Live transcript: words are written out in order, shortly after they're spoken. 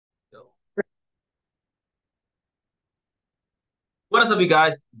What is up, you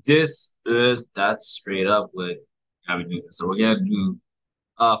guys? This is That Straight Up with Gavin Newton. So we're gonna do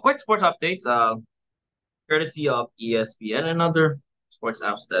quick sports updates, courtesy of ESPN and other sports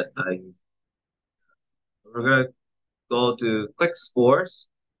apps that I use. We're gonna go to quick scores.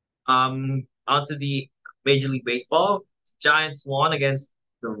 Onto the Major League Baseball. Giants won against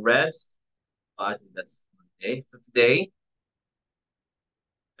the Reds. I think that's Monday. So today,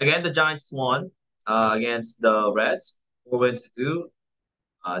 again, the Giants won against the Reds. 4 wins to two.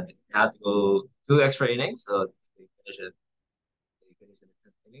 They had to go two extra innings, so they finished it. They finished in the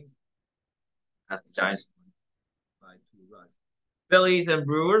 10th inning as the Giants won by 2 runs. Phillies and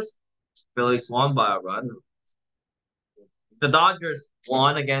Brewers. Phillies won by a run. The Dodgers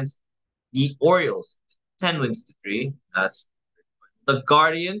won against the Orioles, 10 wins to three. That's the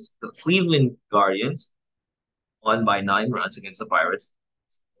Guardians, the Cleveland Guardians, won by 9 runs against the Pirates.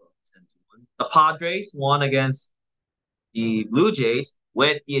 10-1. The Padres won against the Blue Jays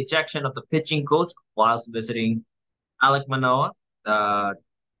with the ejection of the pitching coach whilst visiting Alec Manoa uh,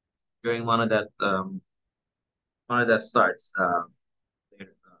 during one of that starts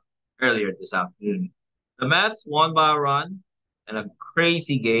earlier this afternoon. The Mets won by a run in a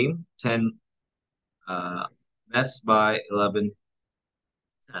crazy game, 10 uh, Mets by 11-10.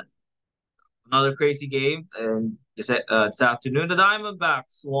 Another crazy game, and this afternoon, the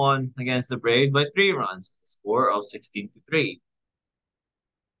Diamondbacks won against the Braves by 3 runs, a score of 16-3.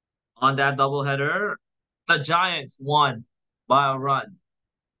 On that doubleheader, the Giants won by a run,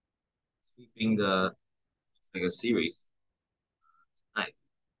 sweeping the like a series. Nice.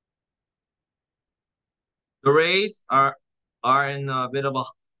 The Rays are in a bit of a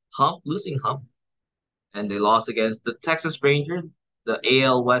losing hump, and they lost against the Texas Rangers, the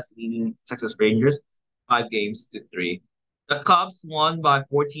AL West leading Texas Rangers, 5 games to 3. The Cubs won by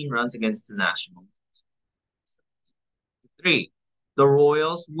 14 runs against the Nationals. 3. The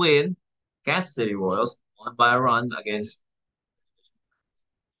Royals win. Kansas City Royals won by a run against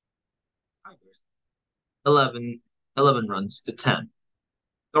Tigers. 11 runs to 10.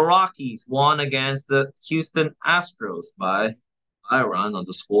 The Rockies won against the Houston Astros by a run on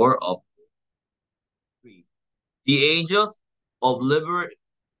the score of 3. The Angels of Liberty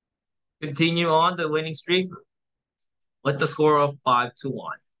continue on the winning streak with the score of 5-1.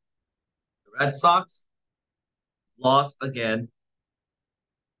 The Red Sox lost again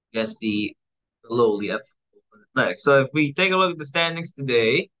against the lowly Athletics. So if we take a look at the standings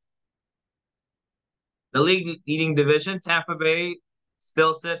today, the league leading division, Tampa Bay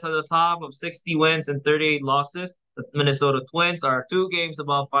still sits at the top of 60 wins and 38 losses. The Minnesota Twins are 2 games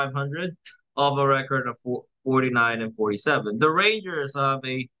above 500 of a record of 49 and 47. The Rangers have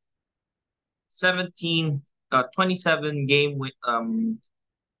a 27 game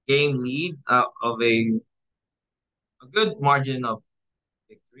lead of a good margin of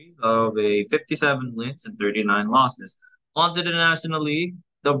victories of a 57 wins and 39 losses. Onto the National League,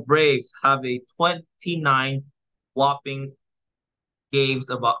 the Braves have a 29 whopping games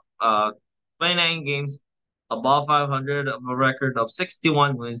about 29 games above 500 of a record of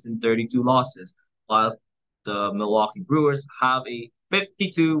 61 wins and 32 losses, whilst the Milwaukee Brewers have a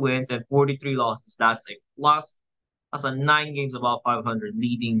 52 wins and 43 losses. That's a plus. That's a 9 games above 500,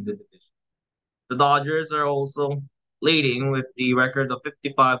 leading the division. The Dodgers are also leading with the record of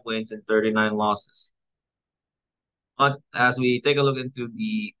 55 wins and 39 losses. As we take a look into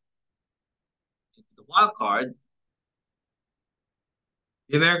the wild card,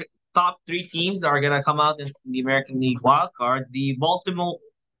 the American top 3 teams are gonna come out in the American League wild card. The Baltimore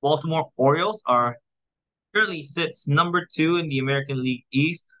Orioles are currently sits number 2 in the American League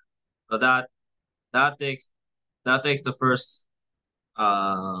East. So that takes the first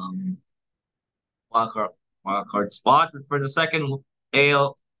um wild card spot. But for the second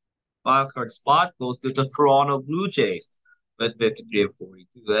AL wildcard spot goes to the Toronto Blue Jays with 53 and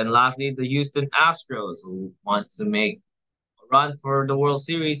 42. And lastly, the Houston Astros, who wants to make a run for the World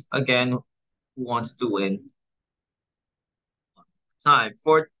Series again, who wants to win time.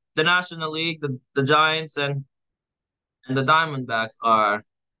 For the National League, the Giants and the Diamondbacks are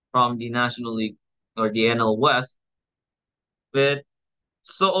from the National League or the NL West with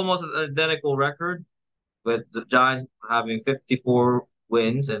almost an identical record, with the Giants having 54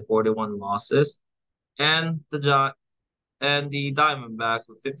 wins and 41 losses, and the Diamondbacks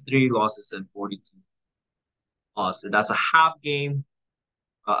with 53 losses and 42 losses. That's a half game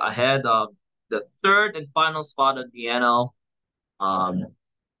ahead of the third and final spot of the NL, um,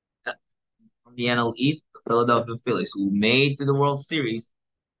 from the NL East, the Philadelphia Phillies, who made to the World Series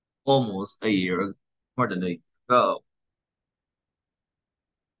almost a year, more than a year ago.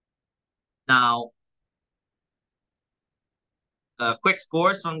 Now, quick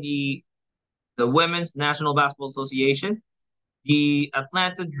scores from the Women's National Basketball Association. The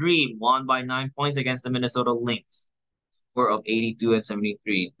Atlanta Dream won by 9 points against the Minnesota Lynx, score of 82 and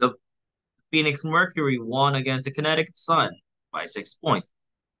 73. The Phoenix Mercury won against the Connecticut Sun by 6 points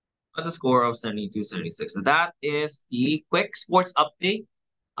at the score of 72-76. So that is the quick sports update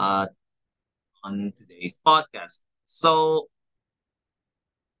uh, on today's podcast.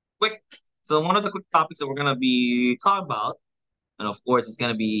 Quick. So one of the quick topics that we're gonna be talking about, and of course, it's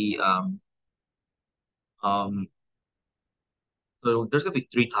gonna be um. So there's gonna be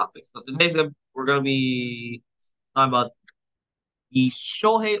three topics. So we're gonna be talking about the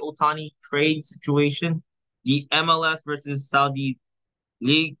Shohei Otani trade situation, the MLS versus Saudi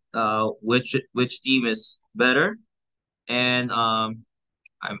League, which team is better, and I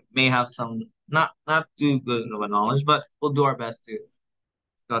may have some not too good of a knowledge, but we'll do our best to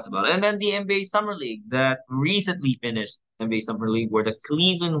discuss about it. And then the NBA Summer League that recently finished NBA Summer League, where the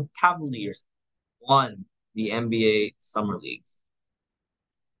Cleveland Cavaliers won the NBA Summer League.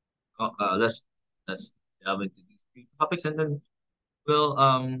 Let's delve into these three topics, and then we'll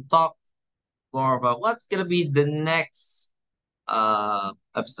talk more about what's gonna be the next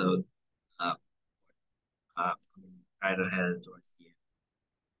episode uh uh right ahead towards the end.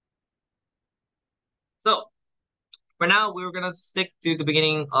 So for now, we're gonna stick to the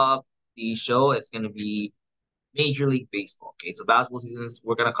beginning of the show. It's gonna be Major League Baseball. Okay, so basketball season's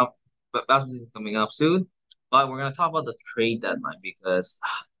coming up soon, but we're gonna talk about the trade deadline because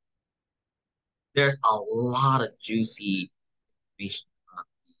there's a lot of juicy information about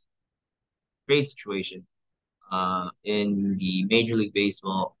the trade situation in the Major League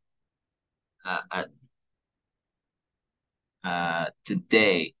Baseball at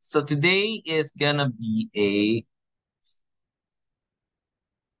today. So today is gonna be an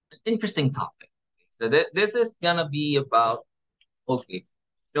interesting topic. So this is gonna be about okay,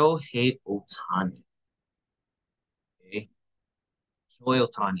 Shohei Otani. Okay, Shohei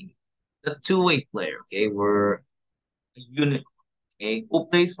Otani, the two-way player. Okay, we're a unit. Okay, who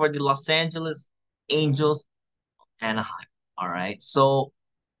plays for the Los Angeles Angels, Anaheim. All right, so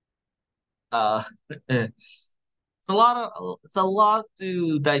uh, it's a lot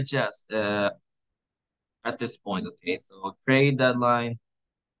to digest at this point. Okay, so trade deadline.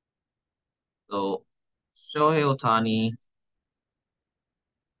 So Shohei Otani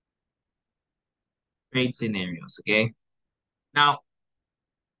trade scenarios. Okay, now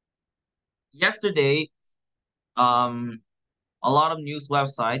yesterday, um, a lot of news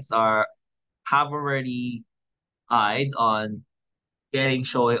websites are have already eyed on getting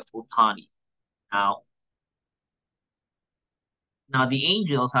Shohei Otani. Now, now the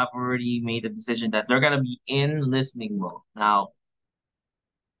Angels have already made the decision that they're gonna be in listening mode. Now,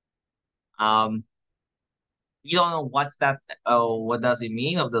 um, we don't know what's that. What does it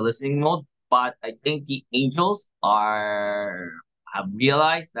mean of the listening mode? But I think the Angels are have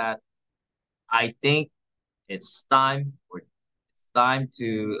realized that I think it's time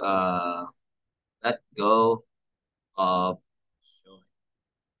to let go of Shohei.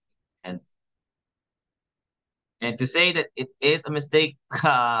 And And to say that it is a mistake,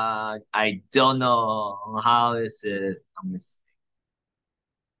 I don't know how is it a mistake.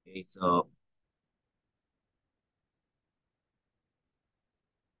 Okay, so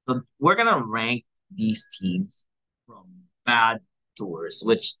we're gonna rank these teams from bad to worse.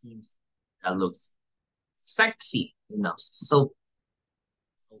 Which teams that looks sexy enough, so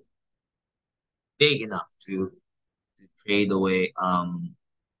big enough to trade away Shohei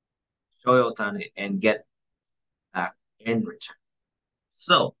Ohtani and get back in return.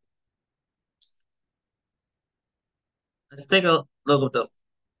 So let's take a look at the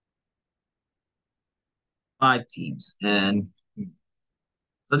five teams, and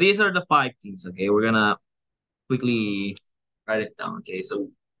so these are the five teams. Okay, we're gonna quickly write it down. Okay, so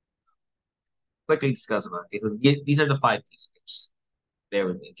quickly discuss about it. Okay, so these are the five teams. Okay, just bear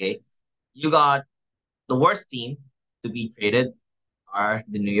with me. Okay, you got the worst team to be traded are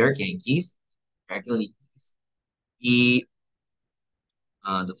the New York Yankees, American League East. The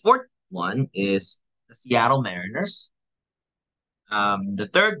fourth one is the Seattle Mariners. The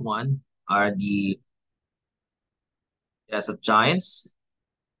third one are the SF Giants.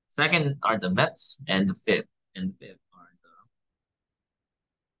 Second are the Mets, and the fifth are the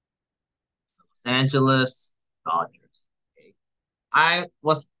Los Angeles Dodgers. Okay. I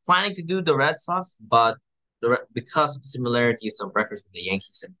was planning to do the Red Sox, but because of the similarities of records with the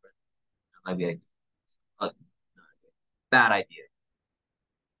Yankees and Red, that might be a bad idea.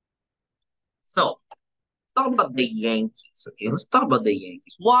 So, talk about the Yankees. Okay, let's talk about the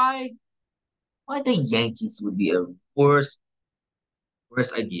Yankees. Why the Yankees would be a worse?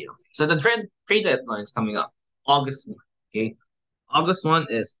 worst idea. So the trade deadline is coming up August 1. Okay, August 1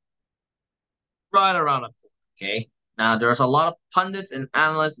 is right around the corner. Okay, now there's a lot of pundits and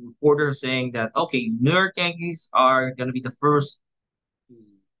analysts and reporters saying that okay, New York Yankees are going to be the first to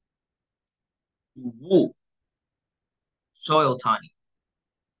woo Shohei Ohtani.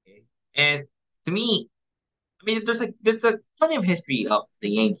 Okay, and to me, I mean, there's a plenty of history of the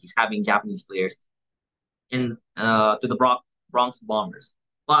Yankees having Japanese players in to the Bronx Bombers,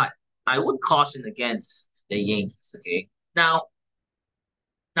 but I would caution against the Yankees. Okay, now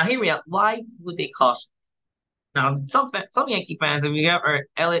now hear me out. Why would they caution? Now, some Yankee fans, if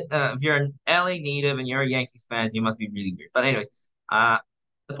you're an LA native and you're a Yankees fan, you must be really weird. But anyways, the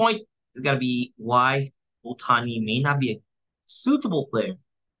point is gonna be why Otani may not be a suitable player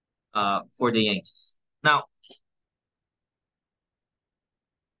for the Yankees. Now,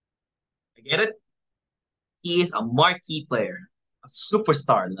 I get it. He is a marquee player, a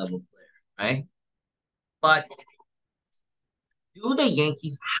superstar level player, right? But do the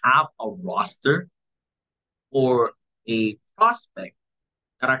Yankees have a roster or a prospect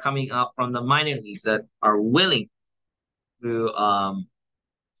that are coming up from the minor leagues that are willing to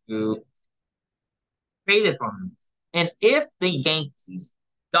trade it from him? And if the Yankees,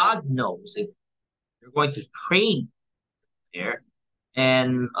 God knows if they're going to trade there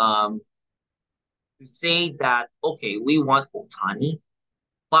and to say that okay, we want Otani,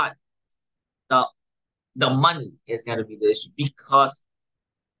 but the the money is gonna be the issue because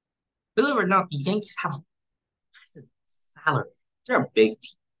believe it or not, the Yankees have a massive salary. They're a big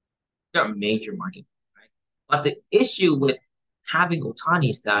team. They're a major market, right? But the issue with having Otani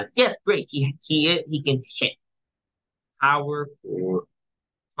is that yes, great, he can hit power or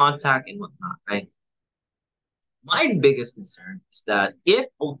contact and whatnot, right? My biggest concern is that if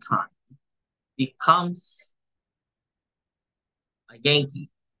Otani becomes a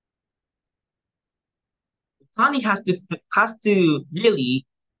Yankee, Otani has to really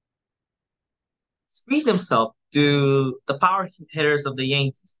squeeze himself to the power hitters of the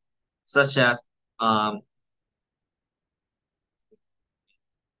Yankees, such as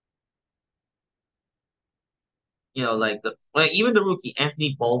like even the rookie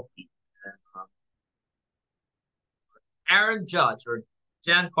Anthony Bolke, um, Aaron Judge or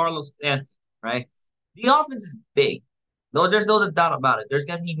Giancarlo Stanton, right? The offense is big. No, there's no doubt about it. There's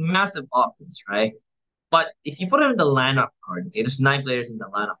gonna be massive offense, right? But if you put it in the lineup card, okay, there's nine players in the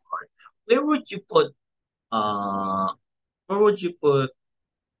lineup card. Where would you put uh where would you put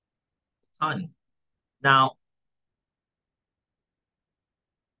Tani? Now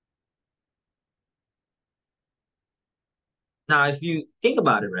now if you think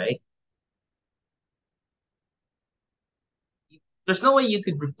about it, right, there's no way you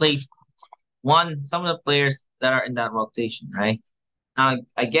could replace some of the players that are in that rotation, right? Now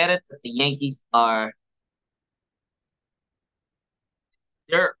I get it that the Yankees are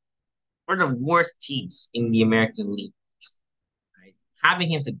they're one of the worst teams in the American League, right? Having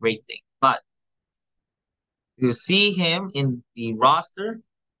him is a great thing. But to see him in the roster,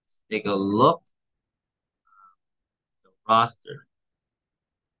 take a look at the roster.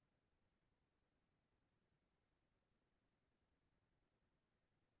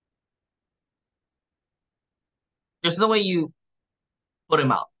 There's no way you put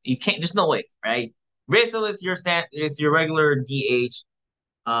him out. You can't. There's no way, right? Rizzo is your regular DH.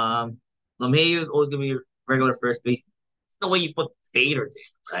 Um, LeMahieu is always gonna be your regular first base. There's no way you put Bader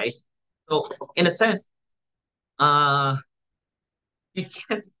there, right? So in a sense, uh, you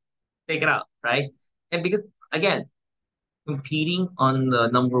can't take it out, right? And because again, competing on the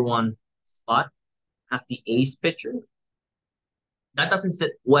number one spot as the ace pitcher, that doesn't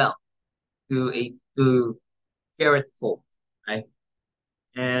sit well to Garrett Cole, right?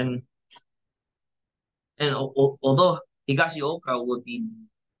 And although Higashioka would be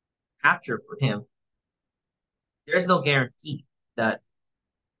captured for him, there's no guarantee that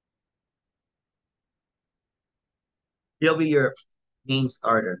he'll be your main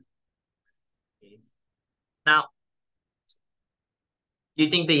starter. Okay? Now, do you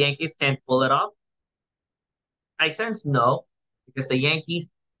think the Yankees can pull it off? I sense no, because the Yankees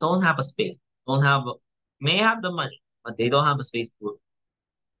don't have a space, don't have may have the money, but they don't have a space to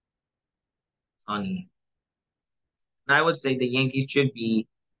Tony. And I would say the Yankees should be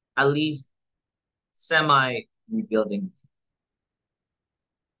at least semi rebuilding.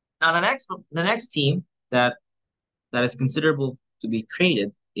 Now the next team that is considerable to be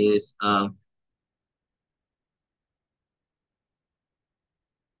traded is the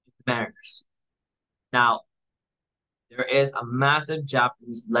Mariners. Now there is a massive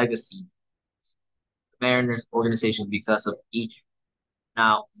Japanese legacy in the Mariners organization because of each.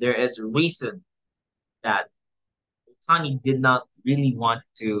 Now, there is a reason that Otani did not really want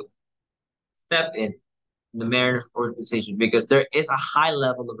to step in the Mariners organization because there is a high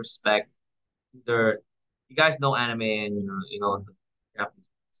level of respect. There, you guys know anime and the Japanese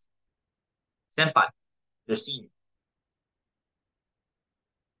senpai, their senior.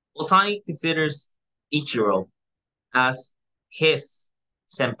 Otani considers Ichiro as his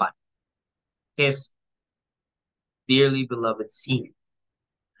senpai, his dearly beloved senior.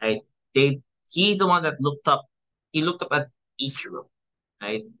 Right? They he's the one that looked up. He looked up at Ichiro,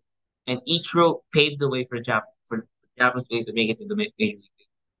 right? And Ichiro paved the way for Japanese way to make it to the Major League.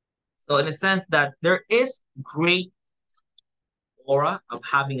 So in a sense that there is great aura of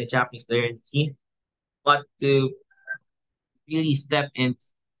having a Japanese player in the team, but to really step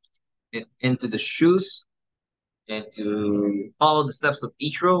into the shoes and to follow the steps of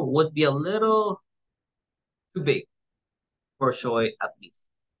Ichiro would be a little too big for Shoei at least.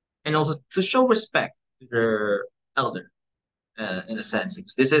 And also to show respect to their elder, in a sense.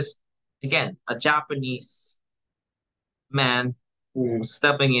 Because this is, again, a Japanese man who's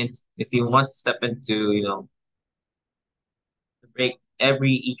stepping in, if he wants to step into, to break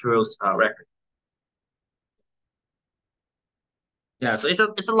every Ichiro's record. Yeah, so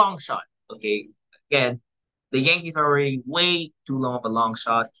it's a long shot. Okay, again, the Yankees are already way too long of a long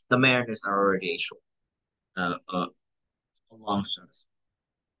shot. The Mariners are already a short, a long shot.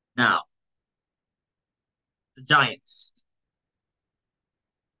 Now, the Giants.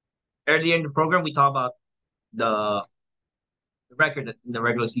 Earlier in the program, we talked about the record in the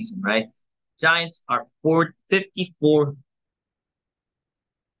regular season, right? Giants are 54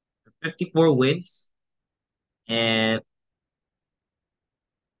 wins and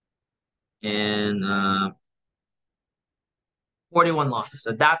and 41 losses.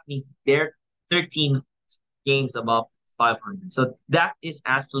 So that means they're 13 games above 500. So that is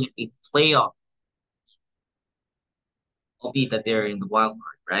actually a playoff, albeit that they're in the wild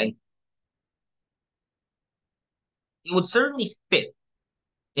card, right? It would certainly fit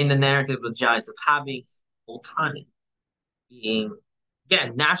in the narrative of the Giants of having Otani being,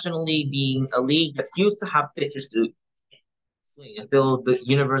 again, nationally being a league that used to have pitchers to swing until the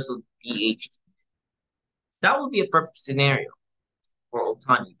universal DH. That would be a perfect scenario for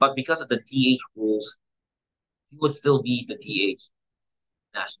Otani. But because of the DH rules, he would still be the DH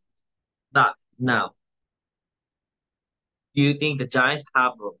national. Not now. Do you think the Giants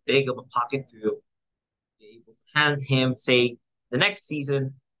have a big of a pocket to be able to hand him, say, the next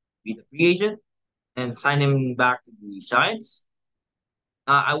season, be the free agent and sign him back to the Giants?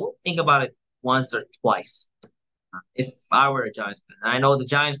 I would think about it once or twice if I were a Giants fan. I know the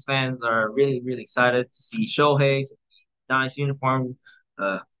Giants fans are really, really excited to see Shohei, Giants uniform.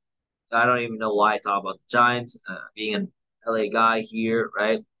 Uh, I don't even know why I talk about the Giants, being an LA guy here,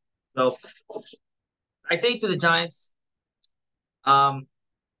 right? So I say to the Giants, um,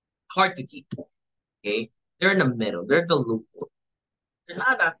 hard to keep. Okay, they're in the middle. They're the loophole. They're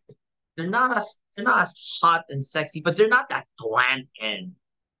not that. They're not as hot and sexy, but they're not that bland and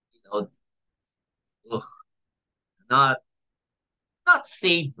you know, ugh, not not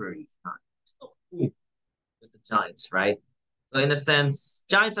savory. Not so cool with the Giants, right? So in a sense,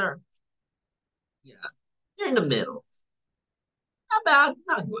 Giants are, yeah, they're in the middle. Not bad,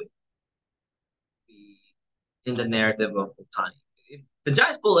 not good. In the narrative of Otani. If the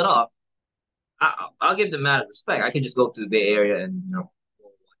Giants pull it off, I'll give them mad respect. I could just go to the Bay Area and go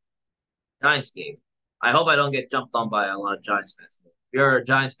watch Giants game. I hope I don't get jumped on by a lot of Giants fans. If you're a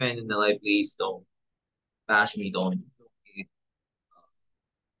Giants fan in LA, please don't bash me. Don't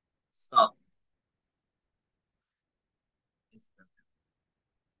stop.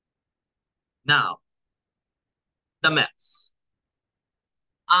 Now the Mets.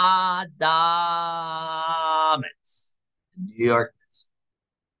 The Mets. New York Mets.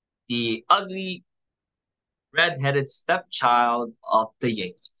 The ugly red-headed stepchild of the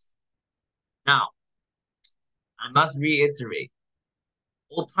Yankees. Now, I must reiterate,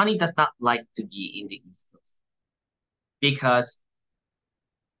 Otani does not like to be in the East Coast because,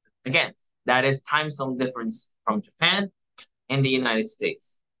 again, that is time zone difference from Japan and the United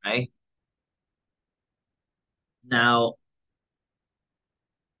States, right? Now,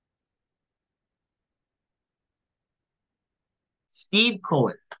 Steve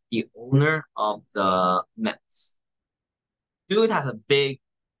Cohen, the owner of the Mets, dude has a big,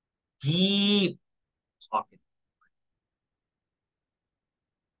 deep pocket.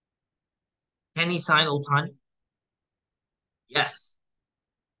 Can he sign Otani? Yes.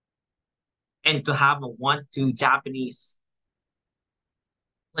 And to have a 1-2 Japanese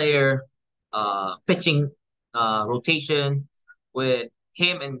player pitching rotation with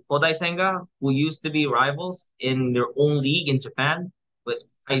him and Kodai Senga, who used to be rivals in their own league in Japan with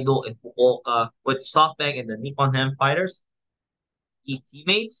Kaido and Fukuoka, with SoftBank and the Nippon Ham Fighters, be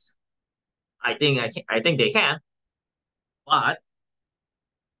teammates. I think they can, but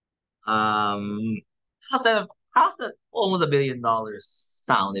um, how's that almost $1 billion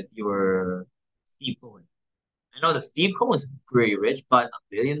sound if you were Steve Cohen? I know that Steve Cohen is very rich, but $1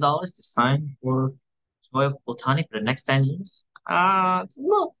 billion to sign for Shohei Ohtani for the next 10 years? It's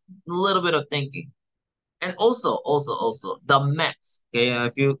a little bit of thinking. And also the Mets. Okay,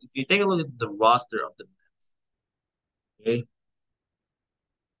 if you take a look at the roster of the Mets, okay,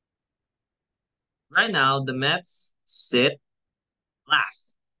 right now the Mets sit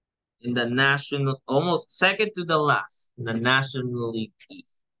last in the national, almost second to the last in the National League East,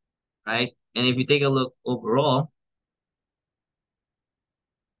 right? And if you take a look overall,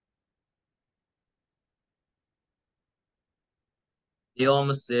 they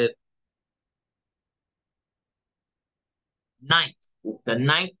almost sit ninth, the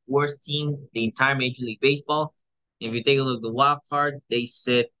ninth worst team in the entire Major League Baseball. If you take a look at the wild card, they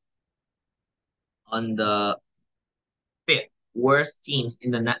sit on the fifth worst teams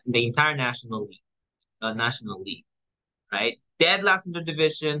in the entire National League, right? Dead last in the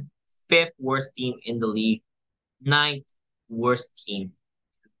division, fifth worst team in the league, ninth worst team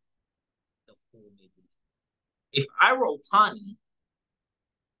in the whole Major League. If I were Otani,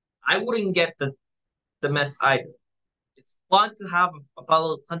 I wouldn't get the Mets either. It's fun to have a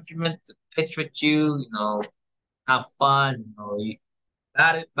fellow countryman to pitch with you, have fun,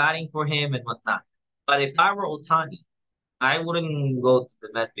 batting for him and whatnot. But if I were Otani, I wouldn't go to the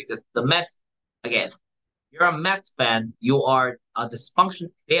Mets because the Mets, again, you're a Mets fan, you are a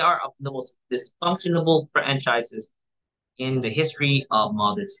dysfunction. They are the most dysfunctional franchises in the history of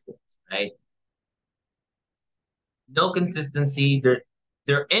modern sports, right? No consistency.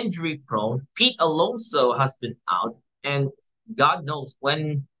 They're injury prone. Pete Alonso has been out, and God knows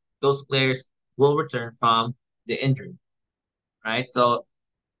when those players will return from the injury, right? So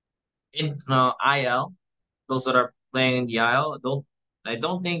in IL, those that are playing in the IL, I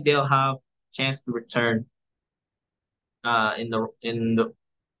don't think they'll have chance to return in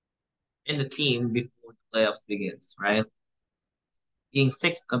the team before the playoffs begins, right? Being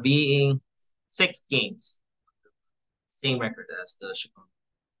 6 games, same record as the Chicago.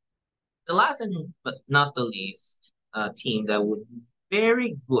 The last and but not the least, team that would be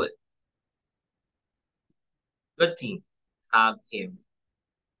very good team, have him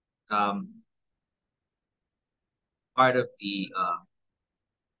um part of the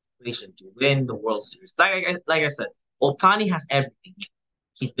equation to win the World Series. Like I said, Otani has everything.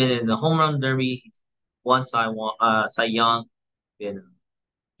 He's been in the home run derby. He's won Cy Young, been a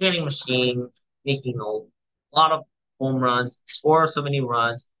hitting machine, making a lot of home runs, score so many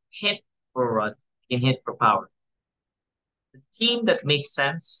runs, hit for runs, and hit for power. The team that makes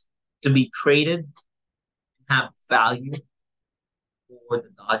sense to be traded and have value for the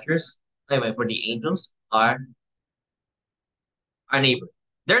Dodgers, anyway, for the Angels, are our neighbor.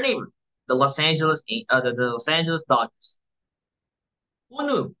 Their neighbor, the Los Angeles Dodgers. Who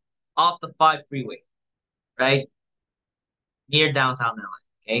knew? Off the 5 freeway, right near downtown LA.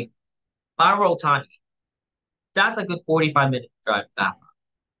 Okay, Maro Otani. That's a good 45-minute drive back.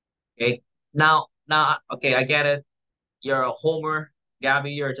 Okay, okay, I get it. You're a homer,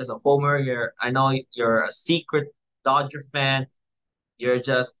 Gabby. You're just a homer. I know you're a secret Dodger fan. You're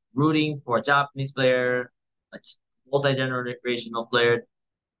just rooting for a Japanese player, a multi-generational player,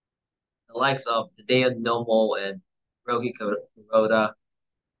 the likes of Hideo Nomo and Roki Kuroda.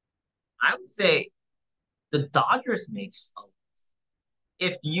 I would say the Dodgers makes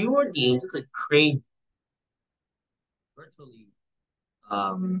if you were the Angels to trade virtually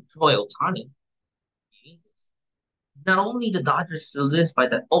Troy Otani, the Angels, not only the Dodgers solidify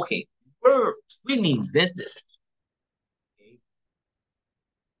that okay, we mean business. Okay?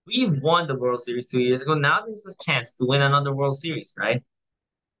 We won the World Series 2 years ago. Now this is a chance to win another World Series, right?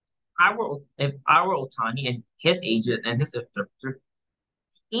 If I were Otani and his agent and his interpreter,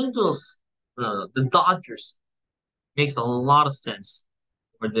 Angels, the Dodgers makes a lot of sense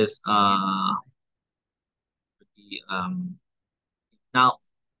for this. For the now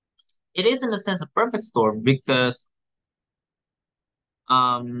it is in a sense a perfect storm because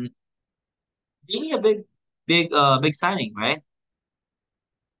um they need a big signing, right?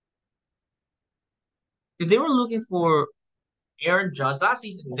 If they were looking for Aaron Judge last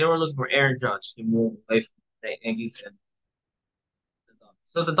season, they were looking for Aaron Judge to move away from the Yankees and the Dodgers.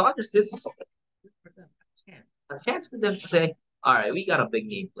 So the Dodgers, this is for them a chance for them to say, all right, we got a big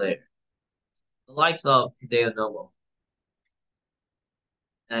name player, the likes of Hideo Nomo.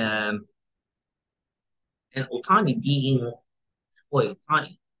 Um, and Otani being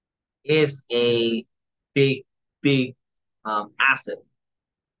Otani is a big, big asset.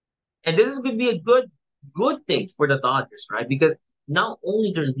 And this is going to be a good thing for the Dodgers, right? Because not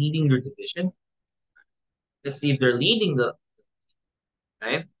only they're leading their division, let's see if they're leading the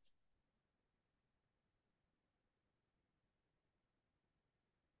right.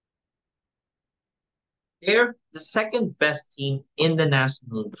 They're the second best team in the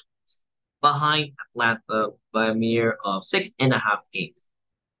National League, behind Atlanta by a mere of 6.5 games.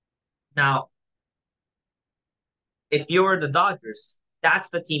 Now, if you're the Dodgers, that's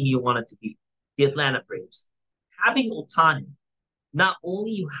the team you wanted to beat, the Atlanta Braves. Having Otani, not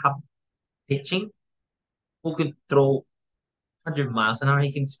only you have pitching who can throw 100 miles an hour,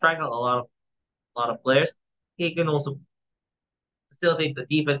 he can strike out a lot of players. He can also facilitate the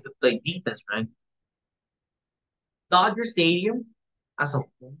defense to play defense, right? Dodger Stadium as a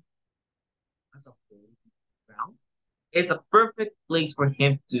whole, as a whole ground, is a perfect place for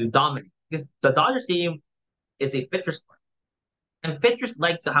him to dominate because the Dodger Stadium is a pitcher's park, and pitchers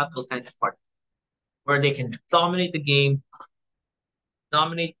like to have those kinds of parks where they can dominate the game,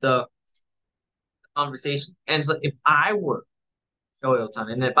 dominate the conversation. And so, if I were Shohei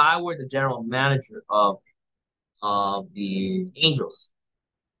Ohtani, and if I were the general manager of the Angels,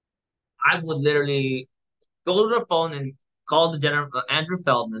 I would literally go to the phone and call the general Andrew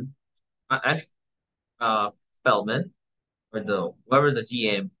Feldman, Andrew, Feldman, or the whoever the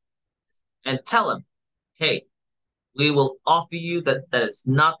GM, and tell him, hey, we will offer you that is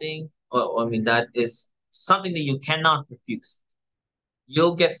nothing. Or, I mean, that is something that you cannot refuse.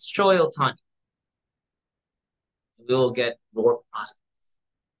 You'll get Shohei Ohtani. You'll get your prospects.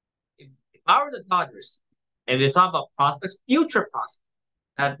 If I were the Dodgers, and we talk about prospects, future prospects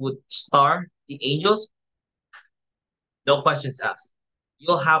that would star the Angels, no questions asked.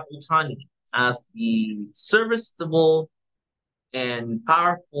 You'll have Ohtani as the serviceable and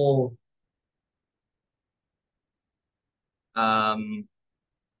powerful um,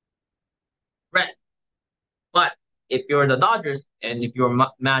 threat. But if you're the Dodgers and if you're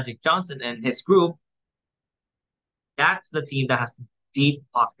Magic Johnson and his group, that's the team that has deep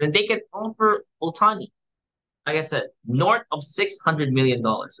pocket, and they can offer Otani. Like I said, north of $600 million.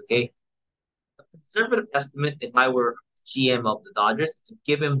 Okay, a conservative estimate, if I were GM of the Dodgers, is to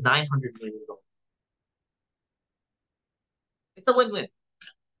give him $900 million. It's a win-win. It's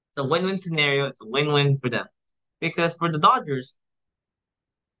a win-win scenario. It's a win-win for them because for the Dodgers,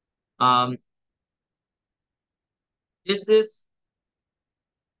 um, this is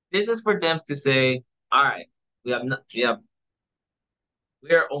this is for them to say, all right, we have not,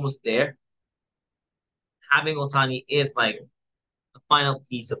 we're almost there. Having Otani is like the final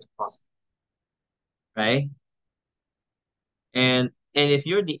piece of the puzzle, right? And if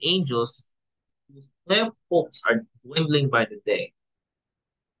you're the Angels, whose playoff hopes are dwindling by the day,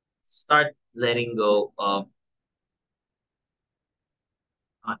 start letting go of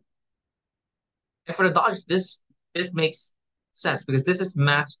Otani. And for the Dodgers, this makes sense because this is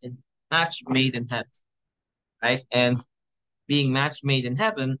match made in heaven, right? And being match made in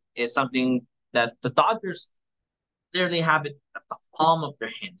heaven is something that the Dodgers literally have it at the palm of their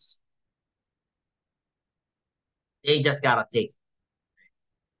hands. They just gotta take it.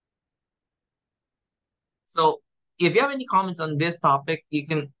 So if you have any comments on this topic, you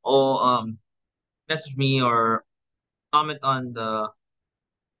can all message me or comment on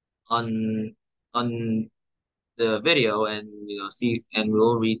on the video, and see, and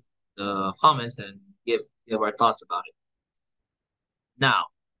we'll read the comments and give our thoughts about it. Now,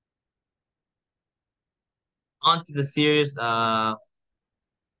 on to the series on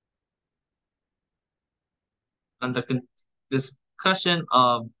the discussion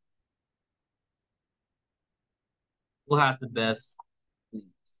of who has the best league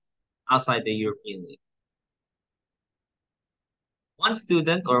outside the European League. One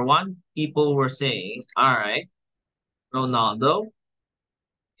student or one people were saying, all right, Ronaldo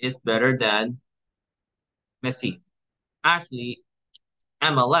is better than Messi. Actually,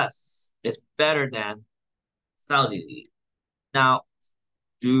 MLS is better than Saudi League. Now,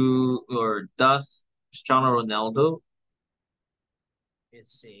 does Cristiano Ronaldo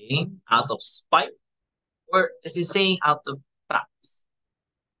is saying out of spite, or is he saying out of facts?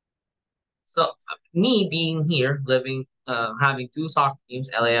 So me being here, living, having two soccer teams,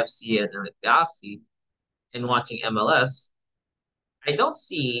 LAFC and LAFC, and watching MLS, I don't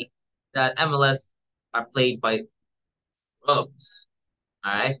see that MLS are played by scrubs.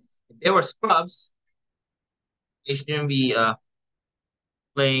 All right, if they were scrubs, they shouldn't be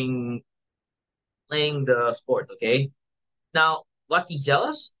playing playing the sport. Okay, now Was he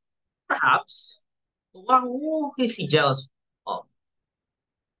jealous? Perhaps. Well, who is he jealous of?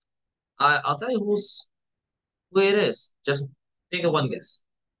 I'll tell you who it is. Just take a one guess.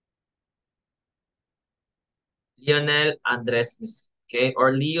 Lionel Andres Messi, okay,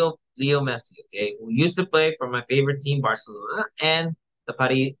 or Leo Messi, okay, who used to play for my favorite team, Barcelona, and the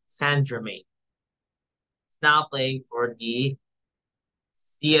Paris Saint Germain. Now playing for the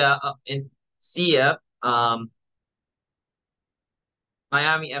Sia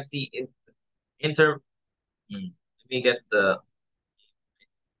Miami FC Inter. Let me get the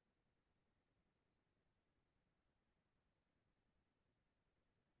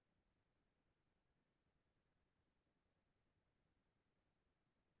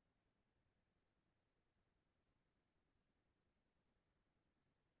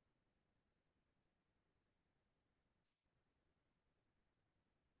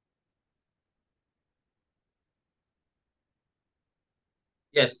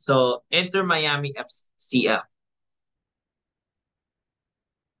yes. So Inter Miami FCF.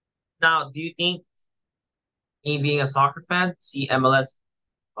 Now, do you think me being a soccer fan, see MLS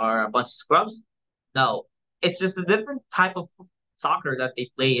are a bunch of scrubs? No, it's just a different type of soccer that they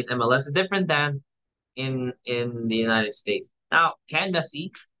play in MLS. It's different than in the United States. Now, can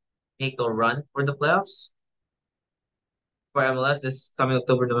Messi make a run for the playoffs for MLS this coming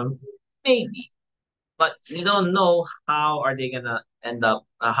October, November? Maybe, but we don't know how are they gonna end up.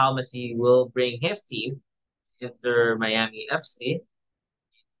 How Messi will bring his team into Miami FC.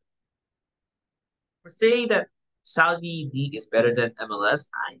 For saying that Saudi league is better than MLS,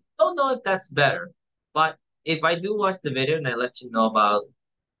 I don't know if that's better. But if I do watch the video and I let you know about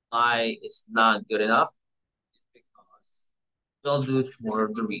why it's not good enough, it's because we'll do more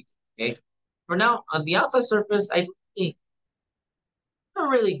of the week. Okay. For now, on the outside surface, I don't think a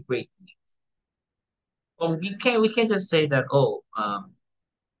really great league. Well, we can't just say that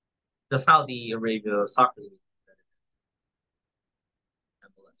the Saudi Arabia soccer league is better than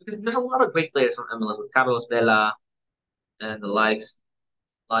MLS because there's a lot of great players from MLS with Carlos Vela and the likes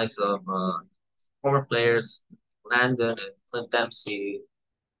of former players Landon and Clint Dempsey,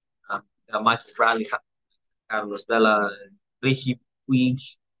 Michael Bradley, Carlos Vela, and Richie Puig,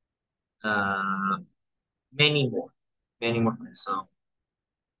 uh, many more, many more players. So,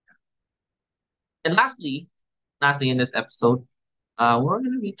 and lastly in this episode, we're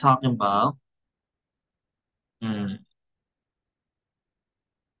going to be talking about mm,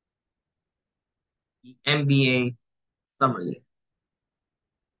 the NBA Summer League.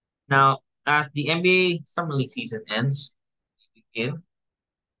 Now, as the NBA Summer League season ends, we begin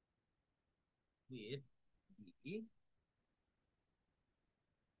with the,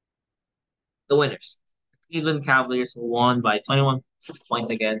 the winners. The Cleveland Cavaliers who won by 21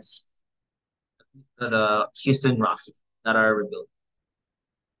 points against the Houston Rockets that are rebuilt.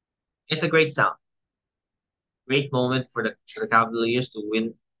 It's a great sound, great moment for the Cavaliers to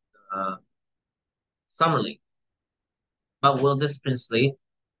win uh, Summer League. But will this translate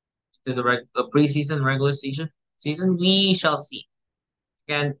to the preseason, regular season? We shall see.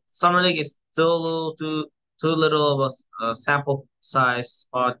 Again, Summer League is still a little too little of a sample size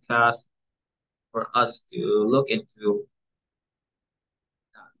podcast for us to look into.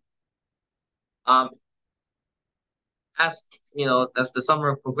 Um, as as the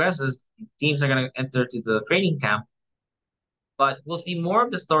summer progresses, teams are going to enter to the training camp, but we'll see more of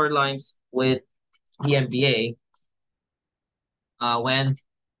the storylines with the NBA when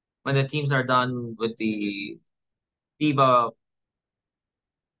the teams are done with the FIBA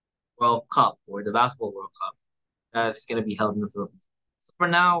World Cup or the Basketball World Cup that's going to be held in the Philippines. So for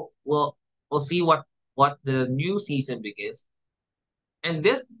now, we'll see what the new season begins, and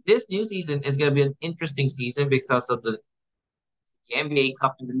this new season is going to be an interesting season because of the NBA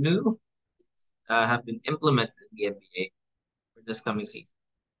Cup and the new have been implemented in the NBA for this coming season.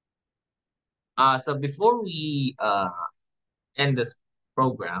 So before we end this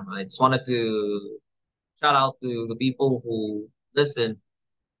program, I just wanted to shout out to the people who listened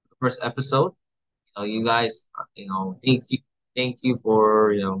to the first episode. You guys, thank you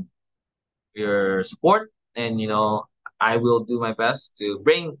for your support, and I will do my best to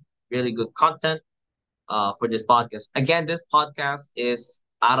bring really good content for this podcast. Again, this podcast is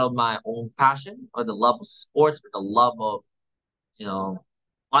out of my own passion or the love of sports, or the love of you know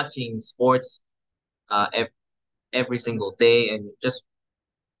watching sports every single day, and just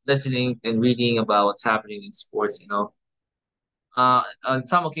listening and reading about what's happening in sports. On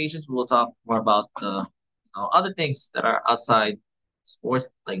some occasions we will talk more about the other things that are outside sports,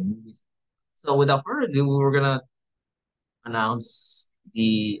 like movies. So without further ado, we were gonna announce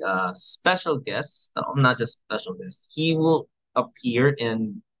the special guest. Not just special guest. He will. appear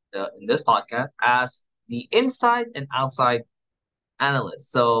in this podcast as the inside and outside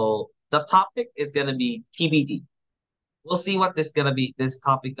analyst. So the topic is gonna be TBD. We'll see what this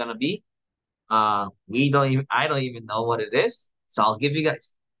topic gonna be. We don't even I don't even know what it is. So I'll give you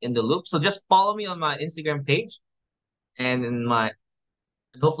guys in the loop. So just follow me on my Instagram page and in my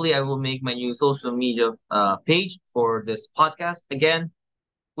and hopefully I will make my new social media page for this podcast. Again,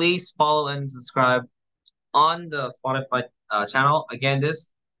 please follow and subscribe on the Spotify channel. Again,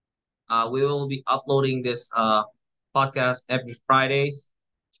 this we will be uploading this podcast every Fridays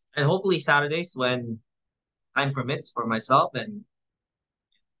and hopefully Saturdays when time permits for myself and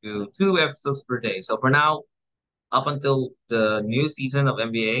do 2 episodes per day. So for now, up until the new season of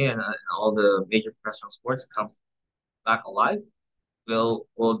NBA and all the major professional sports come back alive,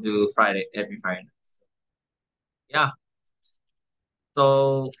 we'll do Friday every Friday. Yeah.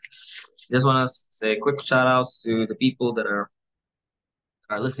 So just want to say quick shout outs to the people that are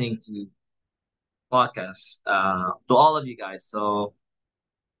listening to podcasts. To all of you guys. So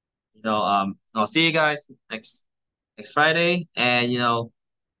I'll see you guys next Friday, and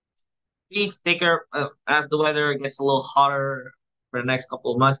please take care as the weather gets a little hotter for the next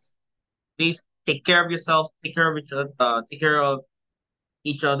couple of months. Please take care of yourself, take care of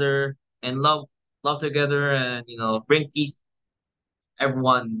each other, and love together, and bring peace to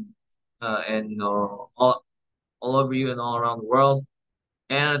everyone, and all over you and all around the world.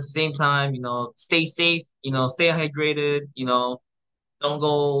 And at the same time, stay safe, stay hydrated,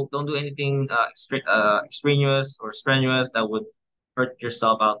 don't do anything extraneous or strenuous that would hurt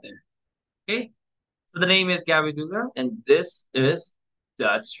yourself out there. Okay, so the name is Gabby Duga, and this is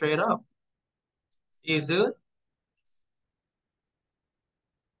That Straight Up. See you soon.